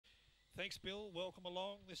Thanks, Bill. Welcome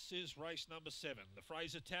along. This is race number 7. The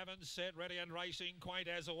Fraser Tavern set, ready and racing. Quaint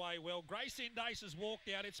as away. Well, Grace Indace has walked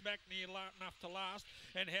out. It's back near enough to last.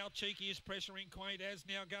 And How Cheeky is pressuring Quaint as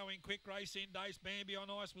now going quick. Grace Indace, Bambi on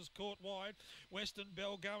Ice was caught wide. Western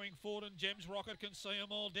Bell going forward, and Gems Rocket can see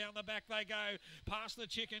them all. Down the back they go, past the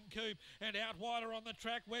Chicken Coop and out wider on the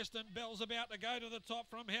track. Western Bell's about to go to the top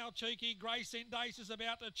from How Cheeky. Grace Indace is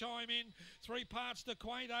about to chime in. 3 parts to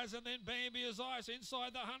Quaint as, and then Bambi as Ice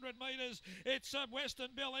inside the 100 metres. It's Western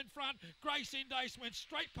Bell in front. Grace Indace went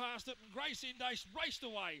straight past it, and Grace Indace raced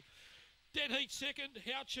away. Dead heat second,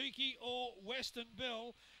 How Cheeky or Western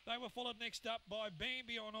Bell. They were followed next up by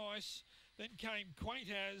Bambi on Ice. Then came Quaint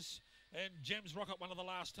as, and Gems Rocket, one of the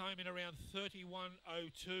last home in around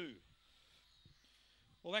 31.02.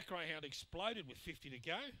 Well, that greyhound exploded with 50 to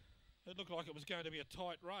go. It looked like it was going to be a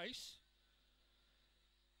tight race.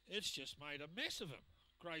 It's just made a mess of him.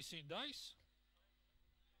 Grace Indace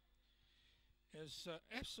has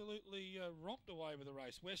absolutely romped away with the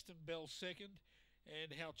race. Western Bell second,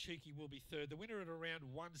 and How Cheeky will be third. The winner at around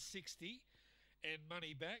 160 and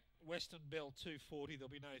money back. Western Bell 240. There'll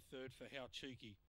be no third for How Cheeky.